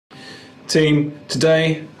Team,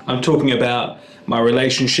 today I'm talking about my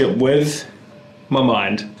relationship with my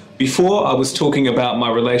mind. Before I was talking about my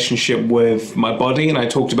relationship with my body, and I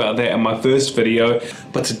talked about that in my first video,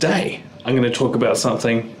 but today I'm going to talk about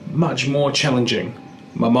something much more challenging,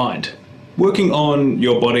 my mind. Working on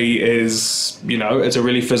your body is, it's a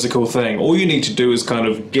really physical thing. All you need to do is kind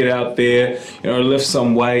of get out there, lift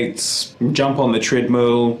some weights, jump on the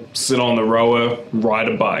treadmill, sit on the rower, ride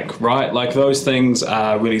a bike, right? Like those things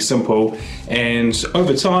are really simple, and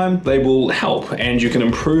over time they will help, and you can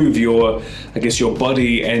improve your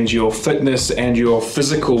body and your fitness and your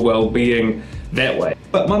physical well-being that way.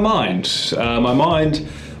 But my mind,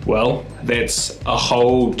 well, that's a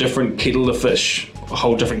whole different kettle of fish. A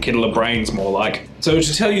whole different kettle of brains, more like. So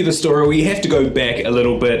to tell you the story, we have to go back a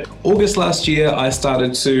little bit. August last year, I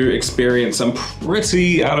started to experience some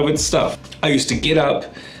pretty out of it stuff. I used to get up,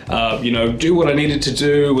 do what I needed to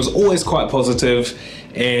do, was always quite positive,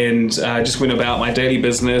 and just went about my daily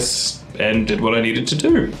business and did what I needed to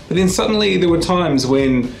do. But then suddenly there were times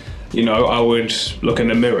when, I would look in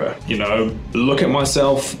the mirror, look at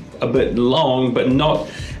myself a bit long, but not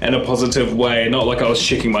in a positive way, not like I was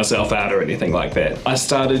checking myself out or anything like that. I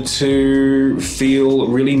started to feel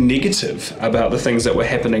really negative about the things that were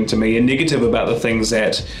happening to me and negative about the things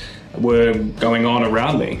that were going on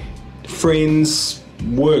around me. Friends,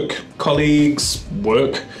 work, colleagues,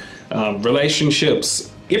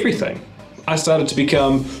 relationships, everything. I started to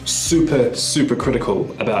become super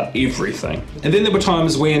critical about everything. And then there were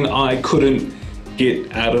times when I couldn't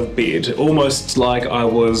get out of bed, almost like I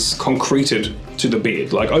was concreted to the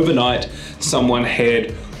bed. Like overnight, someone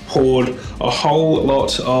had poured a whole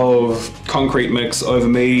lot of concrete mix over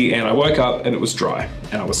me, and I woke up and it was dry,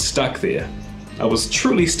 and I was stuck there. I was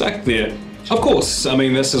truly stuck there. Of course,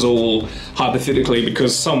 this is all hypothetically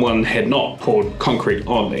because someone had not poured concrete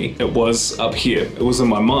on me. It was up here, it was in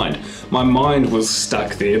my mind. My mind was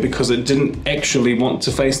stuck there because it didn't actually want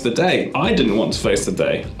to face the day. I didn't want to face the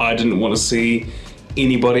day. I didn't want to see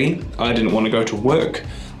anybody. I didn't want to go to work.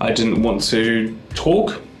 I didn't want to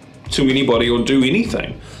talk to anybody or do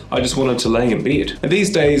anything. I just wanted to lay in bed. And these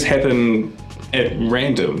days happen at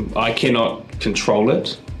random. I cannot control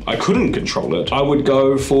it. I couldn't control it. I would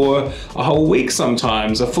go for a whole week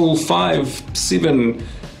sometimes, a full 5, 7,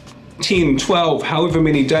 10, 12, however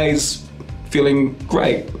many days feeling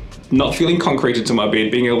great. Not feeling concreted to my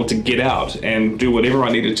bed, being able to get out and do whatever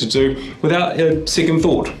I needed to do without a second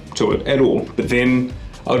thought to it at all. But then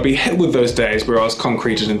I would be hit with those days where I was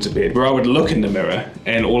concreted into bed, where I would look in the mirror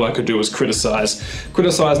and all I could do was criticize.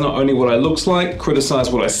 Criticize not only what I looked like, criticize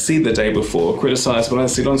what I said the day before, criticize what I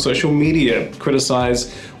said on social media,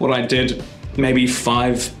 criticize what I did maybe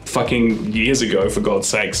 5 fucking years ago, for God's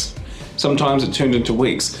sakes. Sometimes it turned into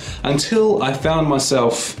weeks, until I found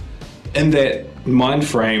myself in that mind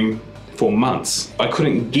frame for months. I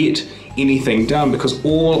couldn't get anything done because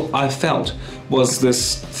all I felt was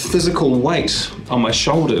this physical weight on my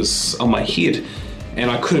shoulders, on my head, and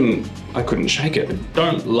I couldn't shake it.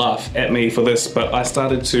 Don't laugh at me for this, but I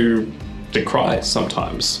started to cry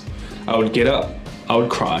sometimes. I would get up, I would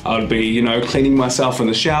cry. I would be, cleaning myself in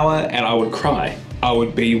the shower and I would cry. I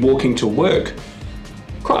would be walking to work,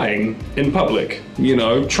 crying in public,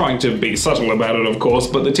 trying to be subtle about it, of course,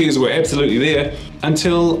 but the tears were absolutely there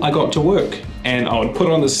until I got to work, and I would put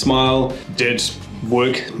on this smile. Did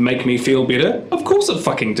work make me feel better? Of course it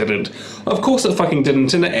fucking didn't. Of course it fucking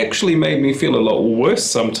didn't, and it actually made me feel a lot worse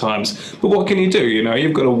sometimes. But what can you do?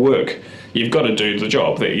 You've got to work. You've got to do the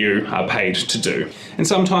job that you are paid to do. And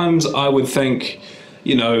sometimes I would think,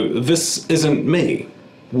 this isn't me.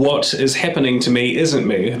 What is happening to me isn't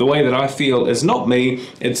me. The way that I feel is not me.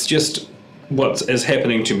 It's just what is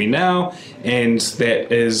happening to me now, and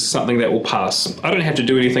that is something that will pass. I don't have to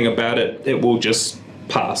do anything about it. It will just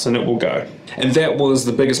pass and it will go. And that was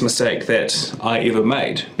the biggest mistake that I ever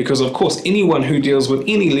made, because of course anyone who deals with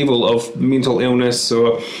any level of mental illness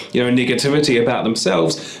or negativity about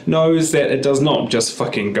themselves knows that it does not just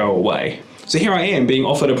fucking go away. So here I am being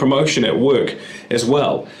offered a promotion at work as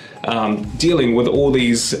well. Dealing with all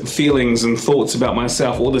these feelings and thoughts about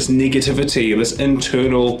myself, all this negativity, this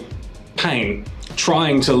internal pain,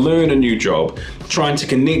 trying to learn a new job, trying to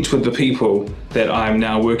connect with the people that I'm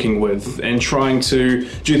now working with, and trying to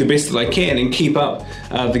do the best that I can and keep up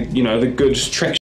the good traction